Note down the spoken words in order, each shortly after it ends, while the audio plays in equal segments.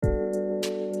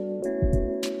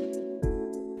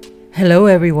Hello,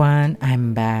 everyone.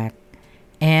 I'm back.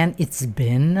 And it's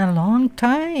been a long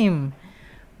time.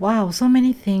 Wow, so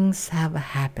many things have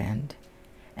happened.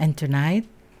 And tonight,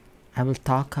 I will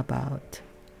talk about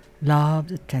love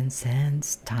that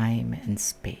transcends time and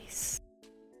space.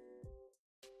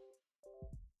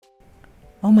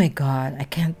 Oh my God, I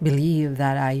can't believe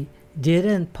that I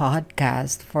didn't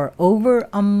podcast for over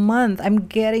a month. I'm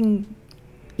getting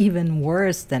even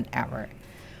worse than ever.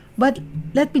 But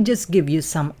let me just give you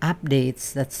some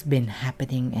updates that's been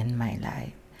happening in my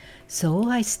life. So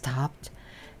I stopped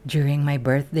during my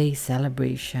birthday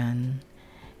celebration,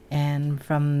 and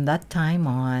from that time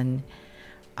on,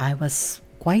 I was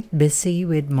quite busy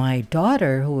with my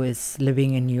daughter who is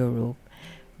living in Europe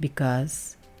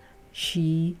because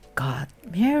she got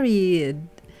married.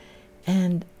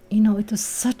 And it was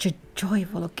such a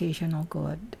joyful occasion. Oh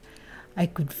God, I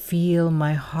could feel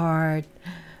my heart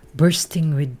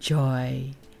bursting with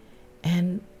joy.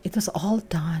 And it was all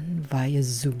done via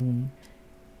Zoom.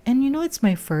 And it's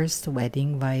my first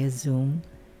wedding via Zoom.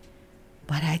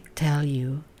 But I tell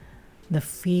you, the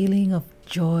feeling of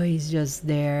joy is just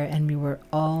there, and we were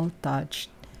all touched.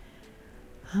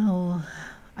 Oh,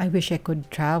 I wish I could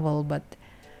travel, but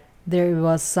there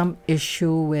was some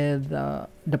issue with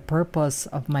the purpose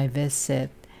of my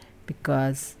visit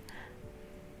because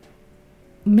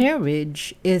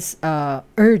marriage is a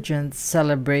urgent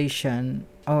celebration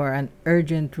or an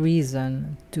urgent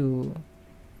reason to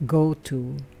go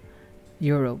to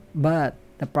Europe. But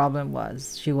the problem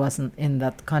was she wasn't in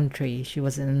that country. She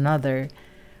was in another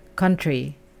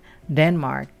country,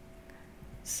 Denmark.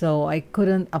 So I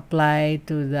couldn't apply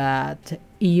to that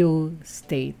EU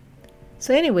state.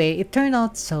 So anyway, it turned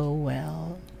out so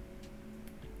well.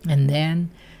 And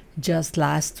then just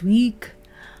last week,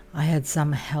 I had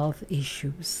some health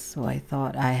issues. So I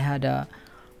thought I had a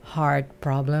heart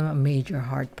problem, a major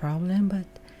heart problem, but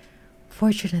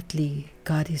fortunately,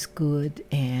 God is good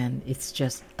and it's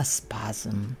just a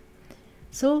spasm.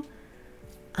 So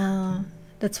uh,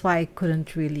 that's why I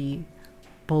couldn't really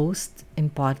post in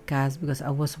podcast because I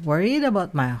was worried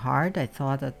about my heart. I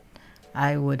thought that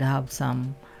I would have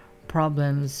some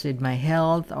problems with my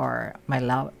health or my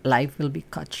life will be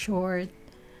cut short.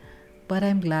 But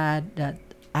I'm glad that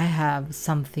I have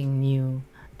something new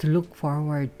to look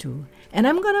forward to. And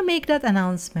I'm going to make that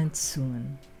announcement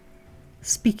soon.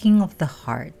 Speaking of the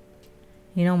heart,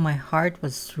 my heart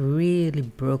was really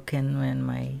broken when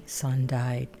my son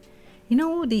died.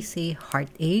 They say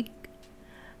heartache.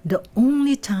 The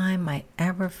only time I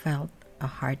ever felt a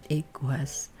heartache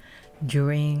was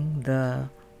during the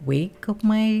wake of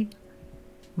my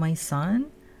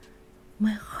son.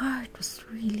 My heart was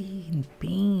really in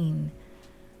pain.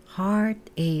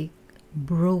 Heartache,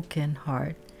 broken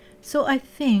heart. So I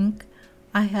think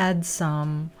I had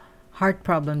some heart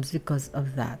problems because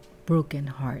of that broken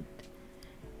heart.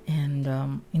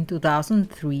 And in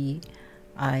 2003,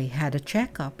 I had a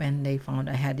checkup and they found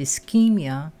I had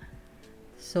ischemia.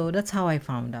 So that's how I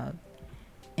found out.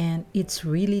 And it's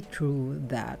really true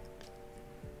that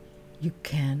you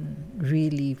can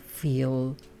really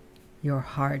feel your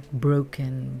heart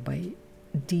broken by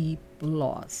deep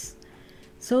loss.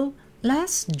 So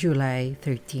last July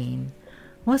 13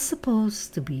 was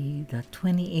supposed to be the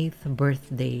 28th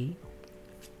birthday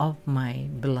of my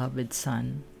beloved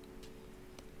son.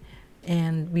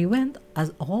 And we went,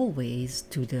 as always,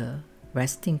 to the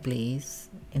resting place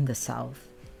in the south.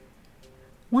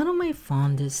 One of my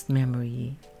fondest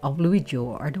memory of Luigi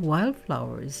are the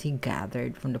wildflowers he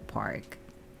gathered from the park.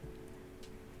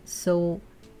 So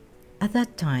at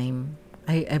that time,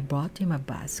 I brought him a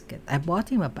basket. I bought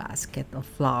him a basket of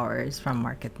flowers from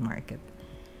Market.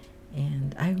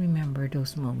 And I remember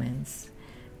those moments.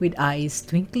 With eyes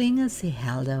twinkling as he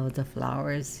held out the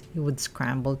flowers, he would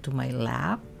scramble to my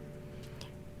lap,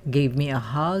 gave me a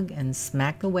hug, and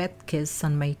smacked a wet kiss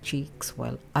on my cheeks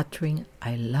while uttering,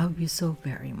 "I love you so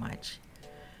very much."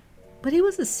 But he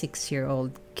was a 6 year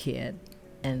old kid,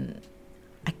 and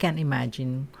I can't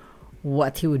imagine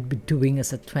what he would be doing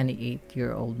as a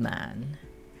 28-year-old man.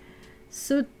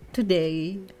 So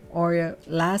today, or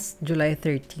last July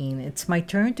 13, it's my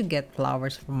turn to get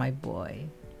flowers for my boy.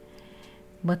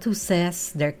 But who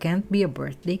says there can't be a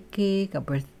birthday cake, a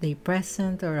birthday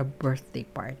present, or a birthday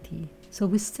party? So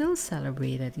we still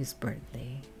celebrated his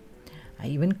birthday.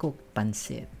 I even cooked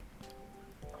pancit.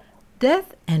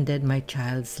 Death ended my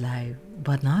child's life,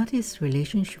 but not his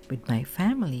relationship with my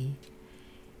family.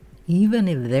 Even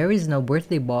if there is no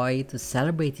birthday boy to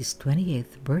celebrate his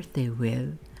 28th birthday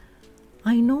with,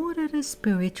 I know that a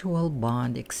spiritual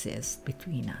bond exists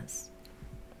between us.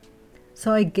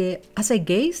 So as I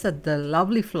gazed at the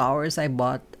lovely flowers I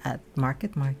bought at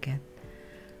Market,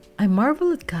 I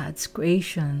marvel at God's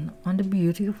creation on the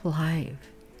beauty of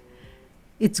life.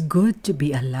 It's good to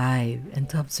be alive and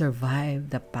to have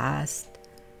survived the past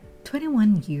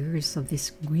 21 years of this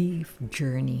grief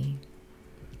journey.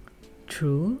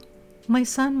 True, my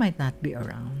son might not be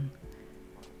around,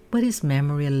 but his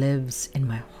memory lives in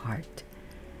my heart.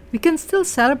 We can still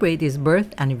celebrate his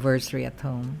birth anniversary at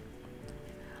home.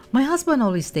 My husband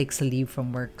always takes a leave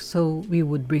from work, so we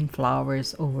would bring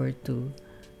flowers over to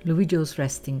Louis Joe's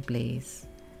resting place.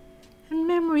 And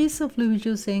memories of Louis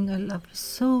Joe saying, I love you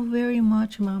so very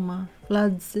much, Mama,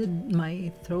 floods in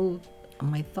my throat,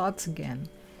 my thoughts again.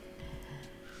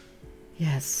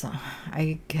 Yes,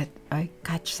 I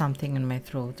catch something in my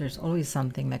throat. There's always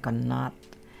something like a knot.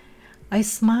 I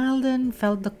smiled and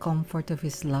felt the comfort of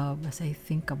his love as I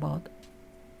think about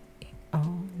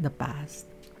the past.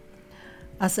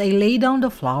 As I lay down the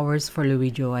flowers for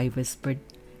Louis Joe, I whispered,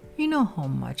 you know how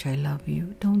much I love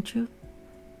you, don't you?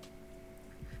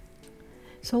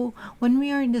 So when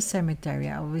we are in the cemetery,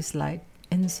 I always light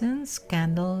incense,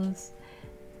 candles,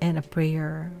 and a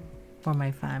prayer for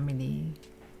my family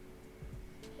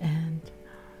and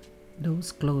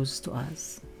those close to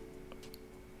us.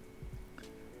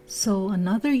 So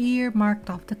another year marked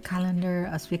off the calendar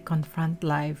as we confront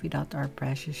life without our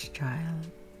precious child.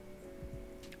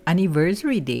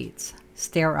 Anniversary dates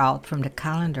stare out from the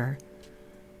calendar.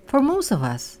 For most of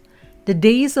us, the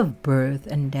days of birth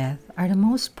and death are the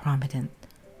most prominent,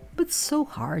 but so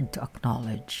hard to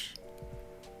acknowledge.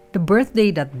 The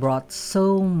birthday that brought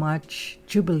so much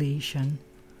jubilation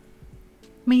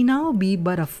may now be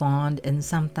but a fond and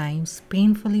sometimes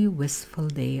painfully wistful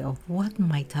day of what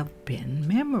might have been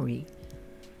memory.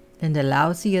 Then the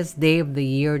lousiest day of the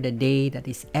year, the day that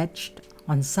is etched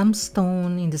on some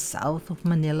stone in the south of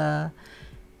Manila,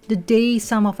 the day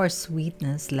some of our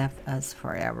sweetness left us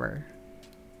forever.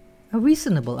 A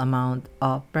reasonable amount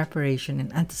of preparation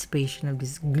and anticipation of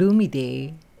this gloomy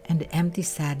day and the empty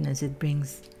sadness it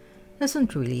brings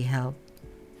doesn't really help.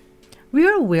 We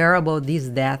are aware about these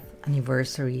death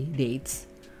anniversary dates,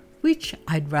 which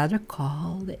I'd rather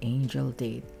call the angel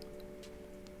date.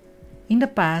 In the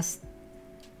past,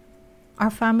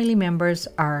 our family members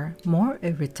are more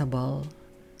irritable.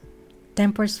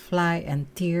 Tempers fly and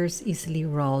tears easily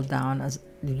roll down as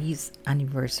these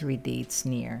anniversary dates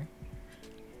near.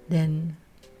 Then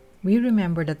we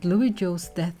remember that Louis Joe's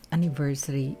death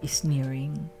anniversary is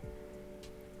nearing.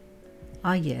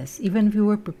 Ah, yes, even if we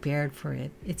were prepared for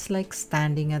it, it's like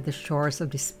standing at the shores of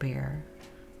despair,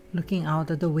 looking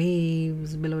out at the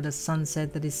waves below the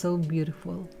sunset that is so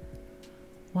beautiful,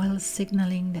 while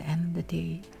signaling the end of the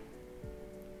day.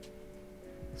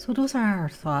 So, those are our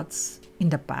thoughts in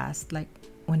the past, like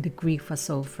when the grief was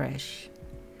so fresh.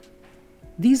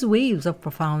 These waves of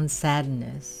profound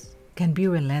sadness can be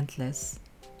relentless,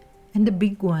 and the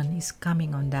big one is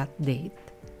coming on that date.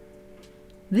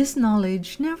 This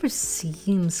knowledge never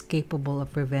seems capable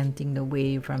of preventing the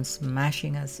wave from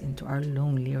smashing us into our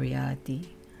lonely reality.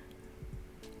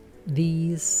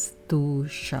 These too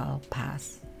shall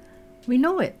pass. We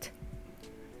know it.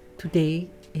 Today,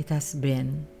 it has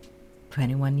been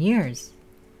 21 years.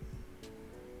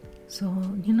 So,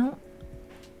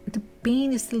 the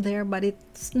pain is still there, but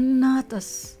it's not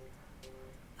as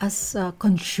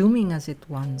consuming as it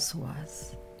once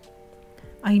was.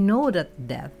 I know that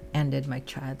death ended my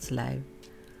child's life,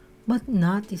 but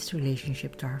not his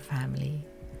relationship to our family.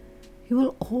 He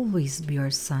will always be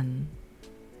our son.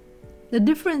 The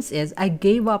difference is I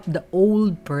gave up the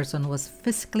old person who was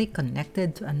physically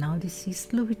connected to a now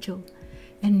deceased Louis Joe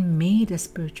and made a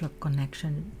spiritual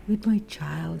connection with my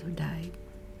child who died.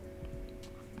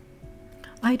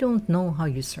 I don't know how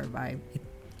you survived.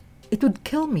 It would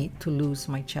kill me to lose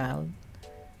my child.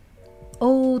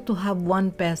 Oh, to have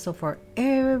 1 peso for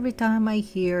every time I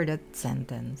hear that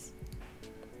sentence.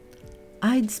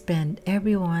 I'd spend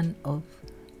every one of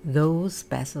those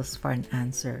pesos for an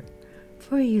answer.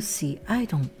 For you see, I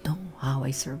don't know how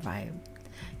I survived.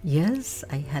 Yes,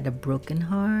 I had a broken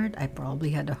heart. I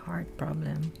probably had a heart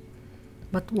problem.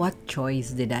 But what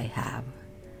choice did I have?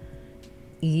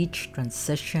 Each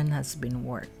transition has been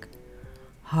work.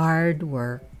 Hard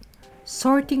work,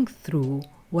 sorting through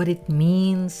what it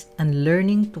means and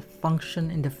learning to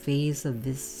function in the face of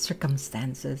these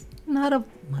circumstances, not of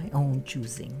my own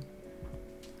choosing.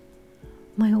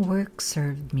 My work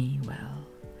served me well.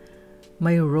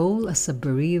 My role as a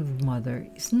bereaved mother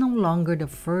is no longer the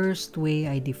first way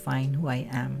I define who I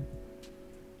am,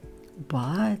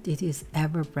 but it is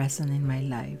ever present in my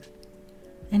life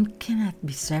and cannot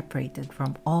be separated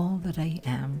from all that I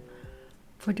am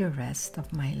for the rest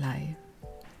of my life.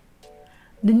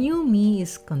 The new me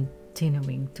is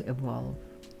continuing to evolve.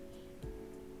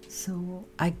 So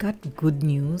I got good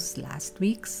news last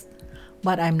week's,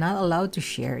 but I'm not allowed to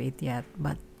share it yet.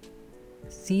 But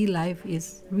see, life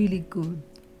is really good.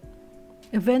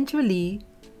 Eventually,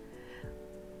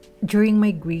 during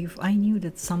my grief, I knew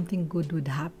that something good would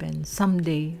happen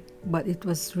someday, but it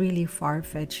was really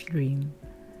far-fetched dream.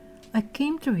 I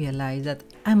came to realize that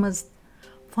I must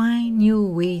find new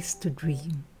ways to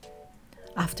dream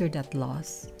after that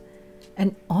loss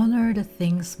and honor the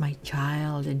things my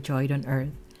child enjoyed on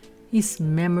earth, his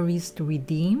memories to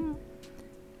redeem.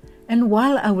 And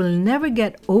while I will never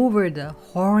get over the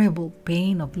horrible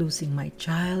pain of losing my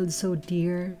child so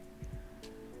dear,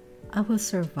 I will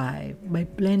survive by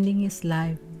blending his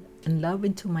life and love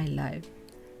into my life,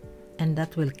 and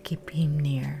that will keep him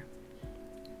near.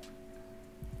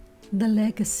 The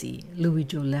legacy Louis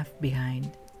Joe left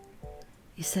behind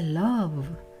is a love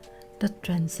that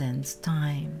transcends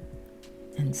time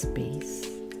and space.